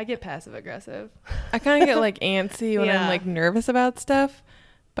 I get passive aggressive. I kind of get like antsy when Yeah. I'm like nervous about stuff,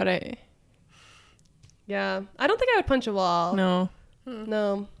 but Yeah, I don't think I would punch a wall. no.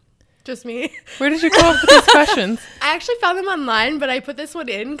 No. Just me. Where did you come up with these questions? I actually found them online, but I put this one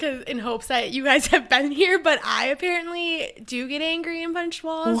in in hopes that you guys have been here. But I apparently do get angry and punch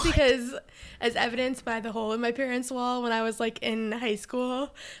walls What? because, as evidenced by the hole in my parents' wall when I was like in high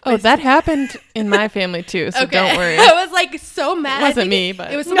school. Oh, that happened in my family too, so don't worry. I was like so mad. It wasn't I think me,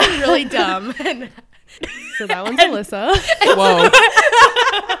 but- it was something really dumb. And So that one's Alyssa. Whoa.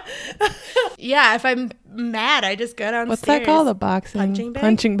 yeah, if I'm mad, I just go downstairs. What's that called? A boxing Punching bag?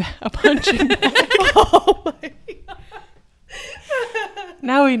 punching bag. A punching bag. Oh my God.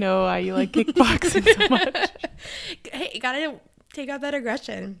 Now we know why you like kickboxing so much. Hey, you gotta take out that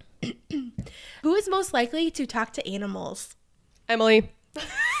aggression. Who is most likely to talk to animals? Emily.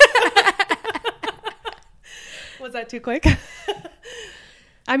 Was that too quick?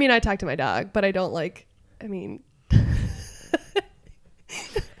 I mean, I talk to my dog, but I don't like. I mean,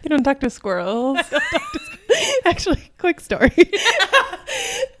 You don't talk to squirrels. actually, quick story.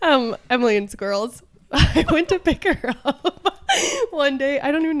 Emily and squirrels. I went to pick her up one day.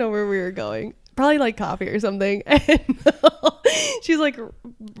 I don't even know where we were going. Probably like coffee or something. And she's like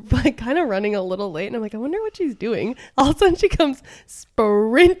kind of running a little late. And I'm like, I wonder what she's doing. All of a sudden she comes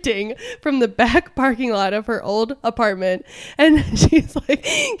sprinting from the back parking lot of her old apartment. And she's like,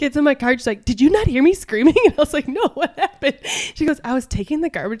 gets in my car. She's like, did you not hear me screaming? And I was like, no, what happened? She goes, I was taking the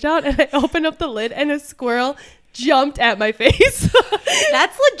garbage out and I opened up the lid and a squirrel jumped at my face.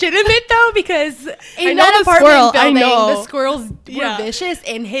 That's legitimate though, because I in know that the apartment squirrel, I building, know. the squirrels Yeah. were vicious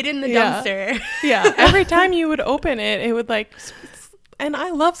and hid in the Yeah. dumpster. Yeah. Every time you would open it, it would like, and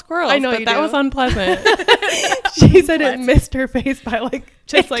I love squirrels. I know but you that do. was unpleasant. She said it missed her face by like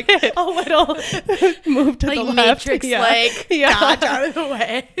just like a little move to Like the left. Matrix, Yeah. like Yeah. dodge out of the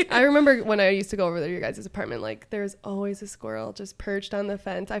way. I remember when I used to go over to your guys' apartment, like there was always a squirrel just perched on the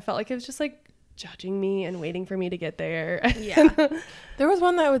fence. I felt like it was just like judging me and waiting for me to get there. Yeah. There was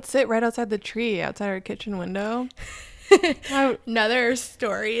one that would sit right outside the tree outside our kitchen window. Another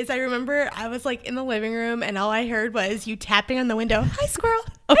story is I remember I was like in the living room and all I heard was you tapping on the window. Hi, squirrel.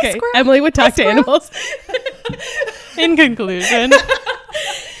 Hi, Okay, squirrel. Emily would talk to squirrel. animals. In conclusion,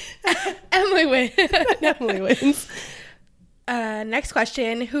 Emily wins. Emily wins. Next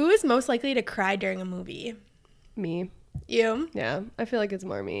question. Who is most likely to cry during a movie? Me. You. Yeah, I feel like it's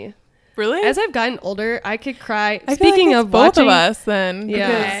more me. really? As I've gotten older, I could cry. I feel Speaking like it's of both watching, of us, then. yeah.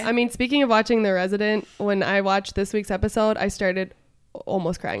 Okay. I mean, speaking of watching The Resident, when I watched this week's episode, I started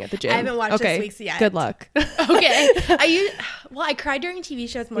almost crying at the gym. I haven't watched this week's yet. Good luck. Okay. I cried during TV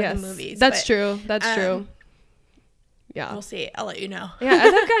shows more than movies. That's but, true. That's true. Yeah. We'll see. I'll let you know. Yeah,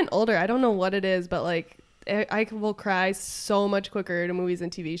 as I've gotten older, I don't know what it is, but like I will cry so much quicker to movies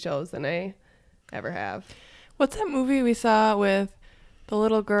and TV shows than I ever have. What's that movie we saw with the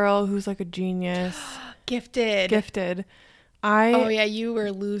little girl who's like a genius? Gifted. Oh yeah, you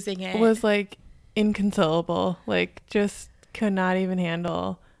were losing it. Was like inconsolable. Like just could not even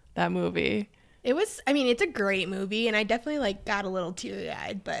handle that movie. It was, I mean, it's a great movie, and I definitely like got a little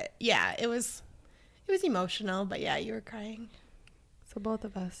teary-eyed, but yeah, it was emotional, but yeah, you were crying. So both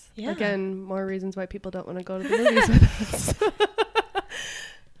of us. Yeah. Again, more reasons why people don't want to go to the movies with us.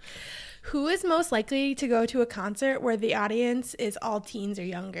 Who is most likely to go to a concert where the audience is all teens or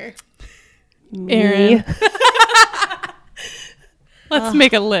younger? Aaron. Let's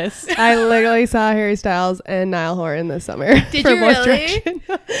make a list. I literally saw Harry Styles and Niall Horan this summer. Did you really?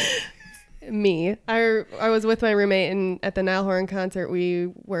 Me. I was with my roommate, and at the Niall Horan concert,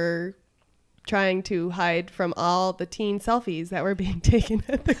 we were trying to hide from all the teen selfies that were being taken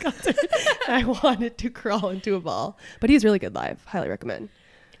at the concert. I wanted to crawl into a ball. But he's really good live. Highly recommend.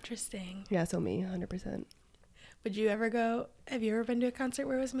 Interesting. Yeah, so me, 100%. Would you ever go? Have you ever been to a concert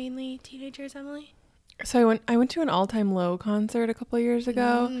where it was mainly teenagers, Emily? So I went to an All Time Low concert a couple of years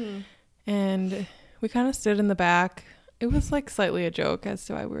ago, and we kind of stood in the back. It was like slightly a joke as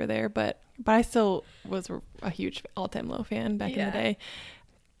to why we were there, but I still was a huge All Time Low fan back in the day.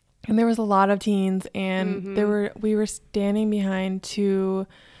 And there was a lot of teens, and we were standing behind two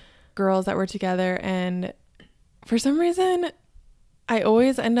girls that were together, and for some reason I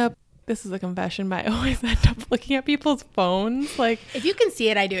always end up, this is a confession, but I always end up looking at people's phones. Like, if you can see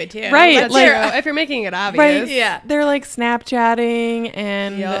it, I do it too. Right. That's like, true. If you're making it obvious. Right. Yeah. They're like Snapchatting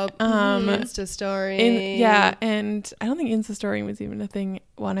and Insta story. And I don't think Insta story was even a thing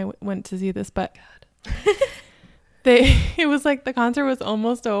when I went to see this, but it was like the concert was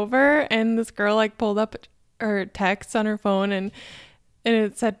almost over, and this girl like pulled up her text on her phone, and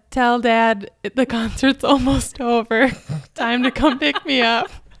it said, "Tell Dad the concert's almost over. Time to come pick me up."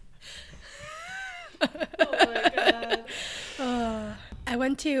 Oh my God. I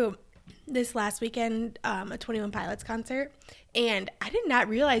went to this last weekend, a 21 Pilots concert, and I did not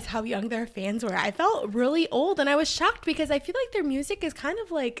realize how young their fans were. I felt really old, and I was shocked because I feel like their music is kind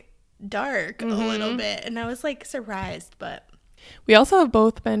of like dark a little bit, and I was like surprised. But we also have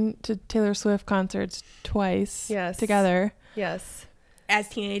both been to Taylor Swift concerts twice together. Yes. As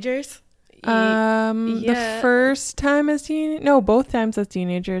teenagers? The first time both times as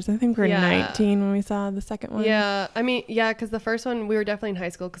teenagers. I think we were 19 when we saw the second one. Yeah. I mean, yeah, because the first one, we were definitely in high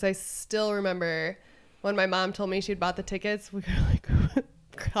school, because I still remember when my mom told me she'd bought the tickets, we were like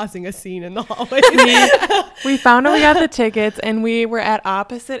causing a scene in the hallway. We found out we got the tickets, and we were at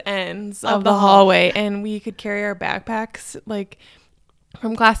opposite ends of the hallway, and we could carry our backpacks like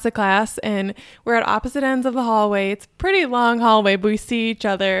from class to class, and we're at opposite ends of the hallway. It's a pretty long hallway, but we see each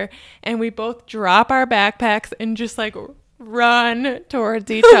other, and we both drop our backpacks and just like run towards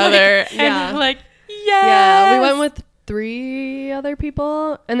each other. And we're like, yes! Yeah, we went with 3 other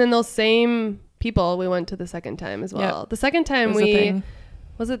people, and then those same people we went to the second time as well. The second time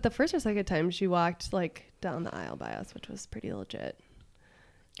was it the first or second time she walked like down the aisle by us, which was pretty legit.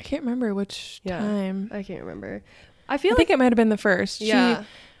 I can't remember which time. I can't remember. I think it might have been the first. Yeah.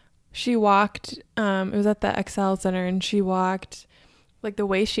 She walked, it was at the Excel Center, and she walked, like the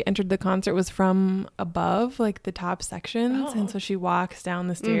way she entered the concert was from above, like the top sections. And so she walks down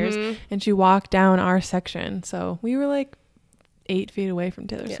the stairs, and she walked down our section. So we were like 8 feet away from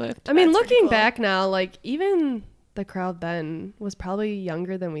Taylor Swift. I mean, looking back now, like even the crowd then was probably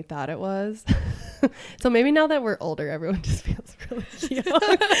younger than we thought it was. So maybe now that we're older, everyone just feels really young.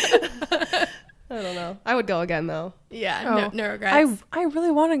 I don't know. I would go again though. Yeah, no regrets. I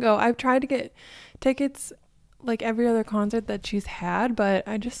really want to go. I've tried to get tickets like every other concert that she's had, but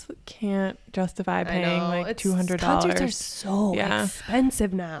I just can't justify paying like $200. Concerts are so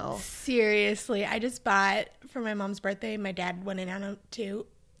expensive now. Seriously, I just bought for my mom's birthday. My dad went in on 2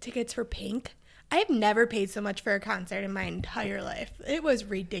 tickets for Pink. I have never paid so much for a concert in my entire life. It was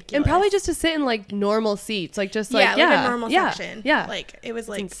ridiculous. And probably just to sit in like normal seats, like just like a normal section. Yeah, like it was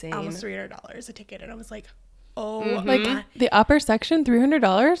like insane. almost $300 a ticket, and I was like, like the upper section,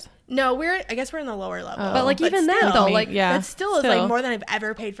 $300. No, I guess we're in the lower level. But like even then though, like that still is like more than I've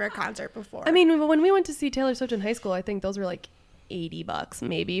ever paid for a concert before. I mean, when we went to see Taylor Swift in high school, I think those were like $80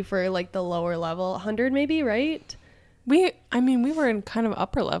 maybe for like the lower level, 100 maybe, right? We were in kind of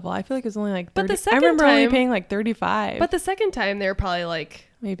upper level. I feel like it was only like 30. But the second I remember time, only paying like 35. But the second time they were probably like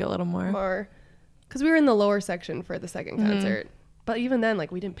maybe a little more. Because we were in the lower section for the second concert. But even then,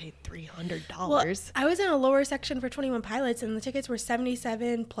 like, we didn't pay $300. Well, I was in a lower section for 21 Pilots, and the tickets were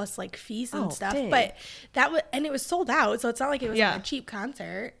 $77 plus like fees and stuff. Dang. But and it was sold out, so it's not like it was Yeah. like a cheap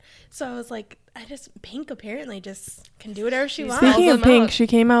concert. So I was like, Pink apparently just can do whatever she wants. Speaking Sells of them Pink, out. she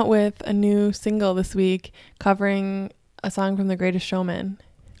came out with a new single this week covering a song from The Greatest Showman.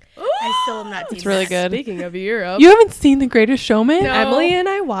 I still am not seen It's really that. good. Speaking of Europe, You haven't seen The Greatest Showman? No. Emily and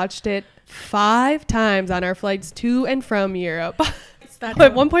I watched it 5 times on our flights to and from Europe. It's not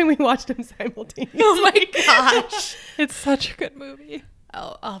At one point, we watched them simultaneously. Oh my gosh. It's such a good movie.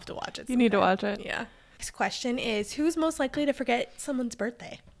 I'll have to watch it. You need to sometime. watch it. Yeah. Next question is, who's most likely to forget someone's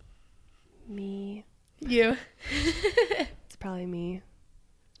birthday? Me. You. It's probably me.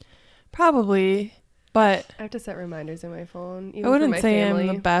 Probably, but I have to set reminders in my phone. Even I wouldn't for my say family.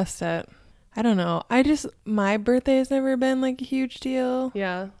 I'm the best at. I don't know. My birthday has never been like a huge deal.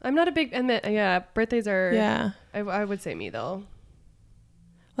 Yeah, I'm not a big. And birthdays are. Yeah. I would say me though.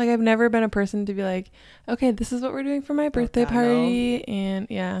 Like I've never been a person to be like, okay, this is what we're doing for my birthday God, no. party, and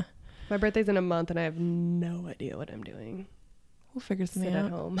yeah, My birthday's in a month, and I have no idea what I'm doing. we'll figure Sit something at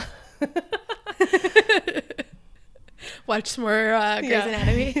out. home. Watch some more Grey's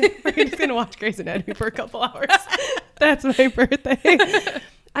Anatomy. We're just gonna watch Grey's Anatomy for a couple hours. That's my birthday.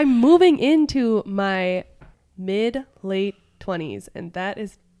 I'm moving into my mid-late 20s, and that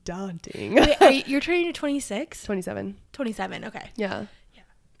is daunting. Wait, you're turning to 26? 27. 27, okay. Yeah.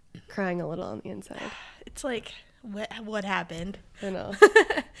 Crying a little on the inside. It's like, what happened? I know.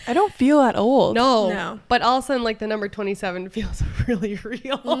 I don't feel that old. No. But all of a sudden, like, the number 27 feels really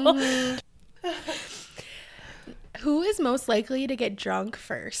real. Mm-hmm. Who is most likely to get drunk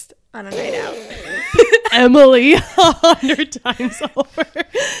first on a night out? Emily 100 times over.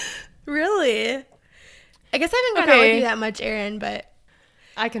 Really? I guess I haven't gone out with Okay. you that much, Erin, but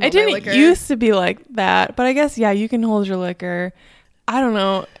I can I hold my didn't liquor. used to be like that, but I guess yeah, you can hold your liquor. I don't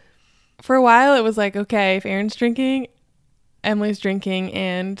know. For a while, it was like, okay, if Erin's drinking, Emily's drinking,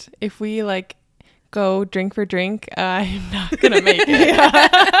 and if we like go drink for drink, I'm not gonna make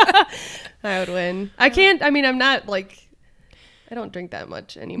it. I would win. I can't. I mean, I'm not like. I don't drink that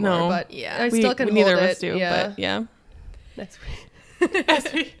much anymore. No. But Yeah. I still can hold neither it. of us do, Yeah. but yeah.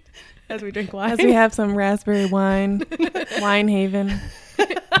 As we drink wine. As we have some raspberry wine, Wine Haven.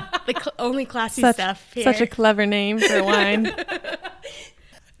 the only classy Such, stuff here. such a clever name for wine.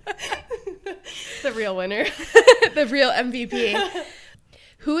 The real winner. the real MVP.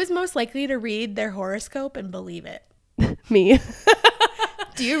 Who is most likely to read their horoscope and believe it? Me.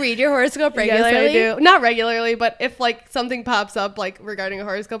 Do you read your horoscope regularly? Yes, I do. Not regularly, but if like something pops up like regarding a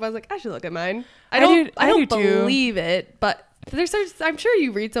horoscope, I was like, I should look at mine. I don't do too. believe it, but I'm sure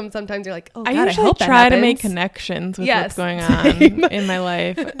you read sometimes you're like, oh God, I usually hope that try to make happens. connections with Yes, what's going same. on in my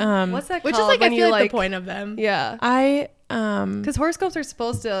life. What's that Which is called like, I when feel you like the point of them. Yeah. I Because horoscopes are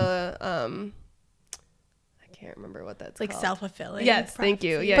supposed to, I can't remember what that's Like called. self-fulfilling. Yes, thank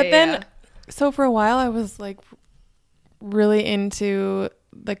you. prophecy. Yeah, but yeah, then yeah. so for a while I was like really into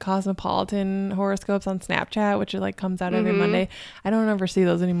the Cosmopolitan horoscopes on Snapchat, which like comes out every Mhm. Monday. I don't ever see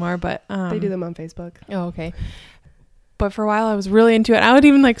those anymore, but They do them on Facebook. Oh, okay. But for a while I was really into it. I would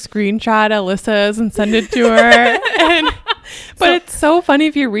even like screenshot Alyssa's and send it to her. But it's so funny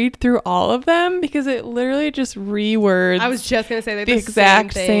if you read through all of them because it literally just rewords I was just gonna say they're the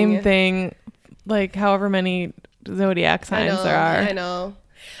exact same thing, like however many zodiac signs there are. I know.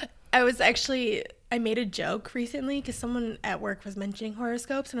 I made a joke recently because someone at work was mentioning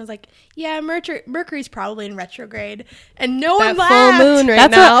horoscopes, and I was like, yeah, Mercury's probably in retrograde. And no one That laughed. full moon right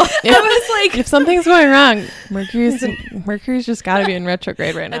That's now. what, if, I was like, if something's going wrong, Mercury's just got to be in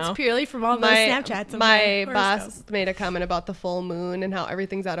retrograde right that's now. purely from all those Snapchats. Of my horoscope. boss made a comment about the full moon and how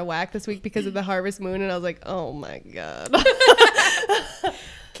everything's out of whack this week because of the harvest moon, and I was like, oh my God.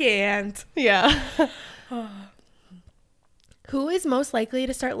 Can't. Yeah. Who is most likely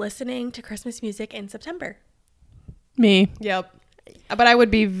to start listening to Christmas music in September? Me. Yep. But I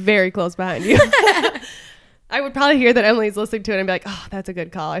would be very close behind you. I would probably hear that Emily's listening to it and be like, oh, that's a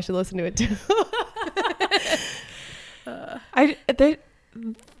good call. I should listen to it too.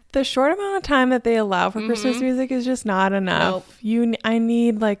 The short amount of time that they allow for Christmas music is just not enough. Nope. I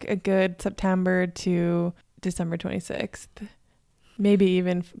need like a good September to December 26th, maybe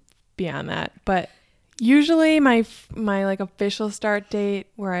even beyond that. But usually my like official start date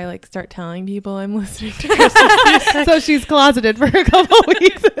where I like start telling people I'm listening to Christmas music So she's closeted for a couple of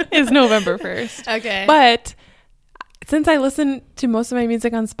weeks. is November 1st. Okay. But since I listen to most of my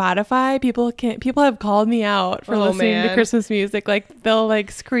music on Spotify, people have called me out for listening to Christmas music. Like they'll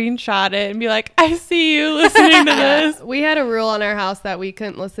like screenshot it and be like, I see you listening to this. We had a rule in our house that we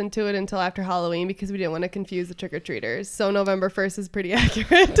couldn't listen to it until after Halloween because we didn't want to confuse the trick-or-treaters. So November 1st is pretty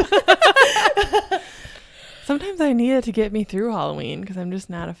accurate. Sometimes I need it to get me through Halloween because I'm just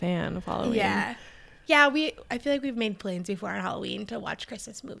not a fan of Halloween. Yeah. I feel like we've made plans before on Halloween to watch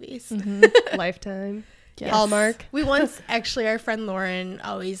Christmas movies. Mm-hmm. Lifetime. Yes. Hallmark. We once, actually, our friend Lauren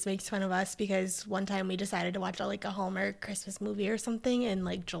always makes fun of us because one time we decided to watch a Hallmark Christmas movie or something in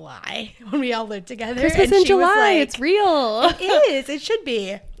like July when we all lived together. Christmas and in she was July. like, It's real. It is. It should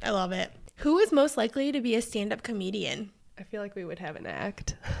be. I love it. Who is most likely to be a stand-up comedian? I feel like we would have an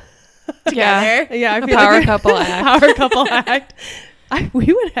act. Yeah. Yeah. I A feel power like couple act. Power couple act. We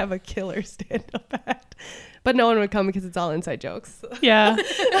would have a killer stand-up act. But no one would come because it's all inside jokes. Yeah.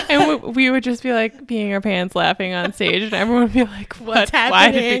 And we would just be like peeing our pants laughing on stage and everyone would be like, What's happening?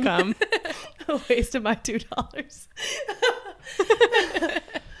 Why did we come? A waste of my $2.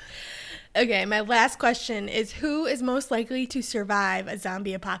 Okay, my last question is who is most likely to survive a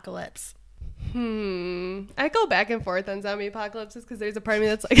zombie apocalypse? I go back and forth on zombie apocalypses because there's a part of me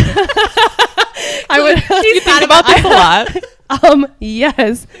that's like I would You thought about this a lot.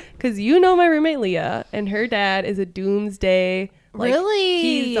 Yes, because my roommate Leah and her dad is a doomsday. Like, Really?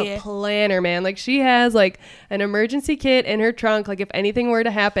 He's a planner, man. Like she has like an emergency kit in her trunk, like if anything were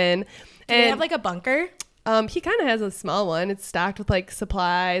to happen. Do they have like a bunker? He kind of has a small one. It's stocked with like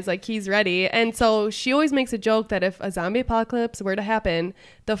supplies, like he's ready. And so she always makes a joke that if a zombie apocalypse were to happen,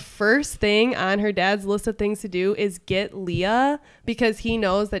 the first thing on her dad's list of things to do is get Leah because he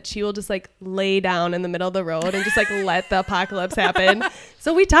knows that she will just like lay down in the middle of the road and just like let the apocalypse happen.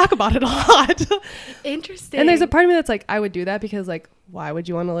 So we talk about it a lot. Interesting. And there's a part of me that's like, I would do that because like, why would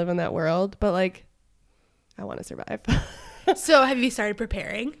you want to live in that world? But like, I want to survive. So have you started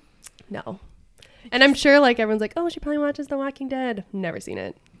preparing? No. And I'm sure like everyone's like, oh, she probably watches The Walking Dead. Never seen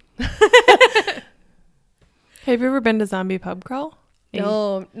it. Have you ever been to Zombie Pub Crawl?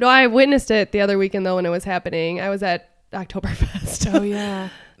 No, I witnessed it the other weekend though when it was happening. I was at Oktoberfest. Oh yeah.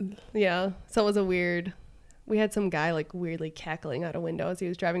 Yeah. So it was we had some guy like weirdly cackling out a window as he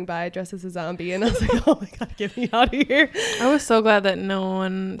was driving by dressed as a zombie. And I was like, oh my God, get me out of here. I was so glad that no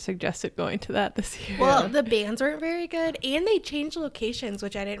one suggested going to that this year. Well, the bands weren't very good and they changed locations,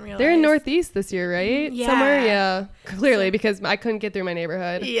 which I didn't realize. They're in Northeast this year, right? Yeah. Somewhere? Yeah. Clearly because I couldn't get through my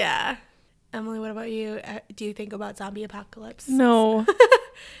neighborhood. Yeah. Emily, what about you? Do you think about zombie apocalypse? No.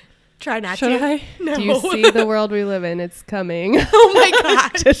 Try not Should to. I? No. Do you see the world we live in? It's coming. Oh my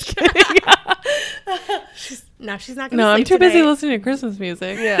gosh. Just kidding. She's not going to No, I'm sleep too busy tonight. listening to Christmas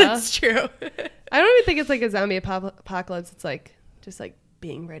music. Yeah. That's true. I don't even think it's like a zombie apocalypse. It's like just like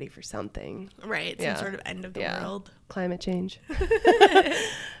being ready for something. Right. Yeah. Some sort of end of the Yeah. world. Climate change.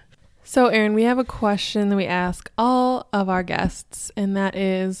 So, Erin, we have a question that we ask all of our guests, and that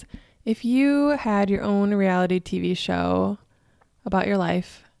is, if you had your own reality TV show about your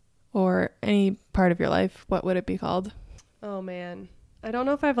life or any part of your life, what would it be called? Oh man. I don't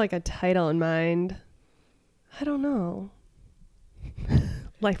know if I have like a title in mind. I don't know.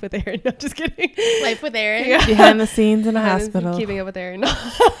 Life with Erin. No, just kidding. Life with Erin. Yeah. Behind the scenes in a hospital. Keeping up with Erin.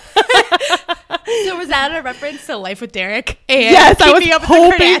 So was that a reference to Life with Derek? And Yes, I was Keeping Up with the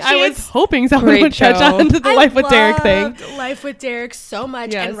hoping. I was Kardashians? hoping someone Great would catch show. on to the Life with Derek thing. Loved Life with Derek so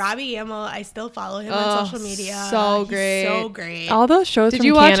much. Yes. And Robbie Amell, I still follow him Oh, on social media. so He's great. so great. All those shows Did from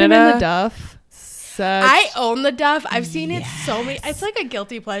you watch Canada. him in the Duff? I own the Duff. I've seen it so many. It's like a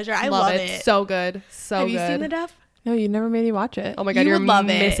guilty pleasure. I love it. So good. So Have good. you seen the Duff? No, you never made me watch it. Oh my God, You you're would love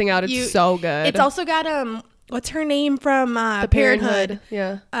it. missing out. It's so good. It's also got what's her name from the Parenthood?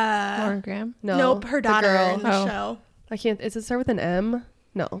 Yeah. Lauren Graham. No. Nope, her the daughter girl. in the Oh. show. I can't. Does it start with an M?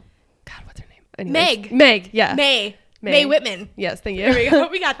 No. God, what's her name? Anyways. Meg. Meg. Yeah. May Whitman. Yes. Thank you. There we go.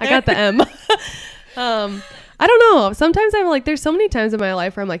 We got there. I got the M. I don't know. Sometimes I'm like, there's so many times in my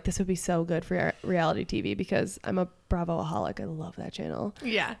life where I'm like, this would be so good for reality TV because I'm a Bravo-aholic. I love that channel.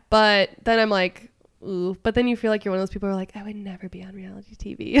 Yeah. But then I'm like, ooh. But then you feel like you're one of those people who are like, I would never be on reality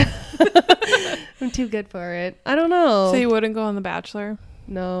TV. I'm too good for it. I don't know. So you wouldn't go on The Bachelor?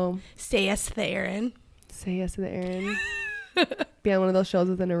 No. Say yes to the Erin. Say yes to the Erin. Be on one of those shows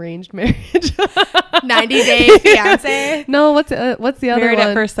with an arranged marriage. 90 Day Fiance. No, what's the other Married one?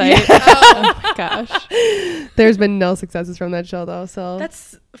 at First Sight. Oh, Oh my gosh. There's been no successes from that show though. So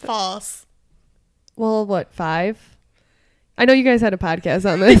that's false. well, what 5? I know you guys had a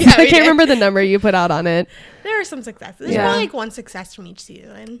podcast on this. Yeah, I we can't did. remember the number you put out on it. There are some successes. There's Yeah. probably like one success from each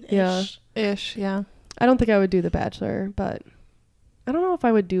season. Yeah. Ish, yeah. I don't think I would do The Bachelor, but I don't know if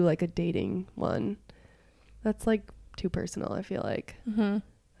I would do like a dating one. That's like too personal, I feel like. Mm-hmm.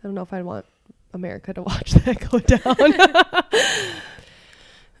 I don't know if I'd want America to watch that go down.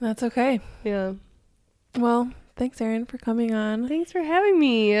 That's okay. Yeah. Well, thanks, Erin, for coming on. Thanks for having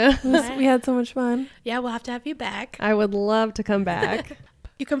me. We had so much fun. Yeah, we'll have to have you back. I would love to come back.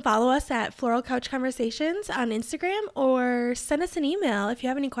 You can follow us at Floral Couch Conversations on Instagram or send us an email if you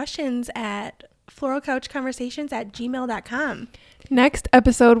have any questions at floralcouchconversations@gmail.com. Next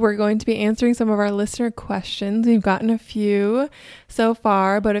episode, we're going to be answering some of our listener questions. We've gotten a few so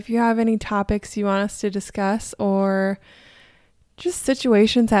far, but if you have any topics you want us to discuss or just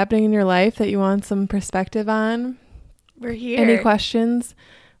situations happening in your life that you want some perspective on, We're here. any questions,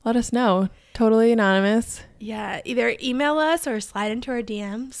 let us know. Totally anonymous. Yeah, either email us or slide into our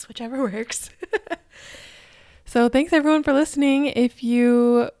DMs, whichever works. So thanks everyone for listening. If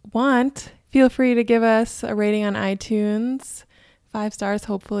you want, feel free to give us a rating on iTunes, 5 stars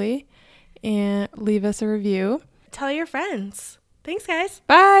hopefully, and leave us a review. Tell your friends. Thanks, guys.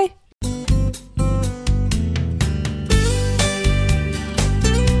 Bye.